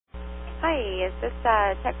Hi, is this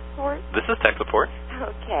tech support? This is tech support.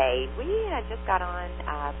 Okay, we just got on,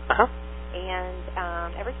 and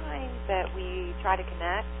every time that we try to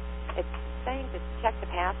connect, it's saying to check the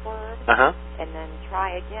password and then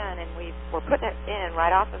try again, and we're putting it in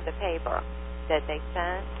right off of the paper that they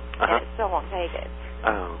sent, and it still won't take it.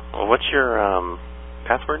 Oh, well, what's your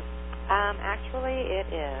password? Actually, it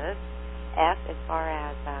is F as far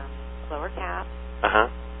as lower cap,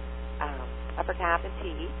 upper cap is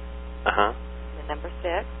T, the number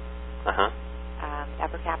 6,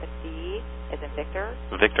 upper cap is V as in Victor.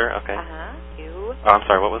 Victor, okay. U. Oh, I'm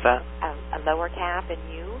sorry, what was that? A lower cap in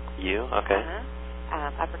U. U, okay.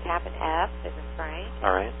 Upper cap in F as in Frank.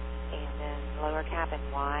 All right. And then lower cap in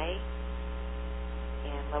Y.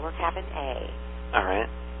 And lower cap in A. All right.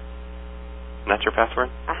 And that's your password?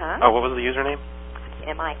 Oh, what was the username?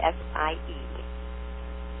 MISIE.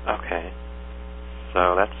 Okay.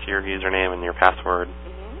 So that's your username and your password.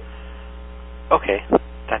 Okay.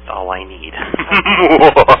 That's all I need.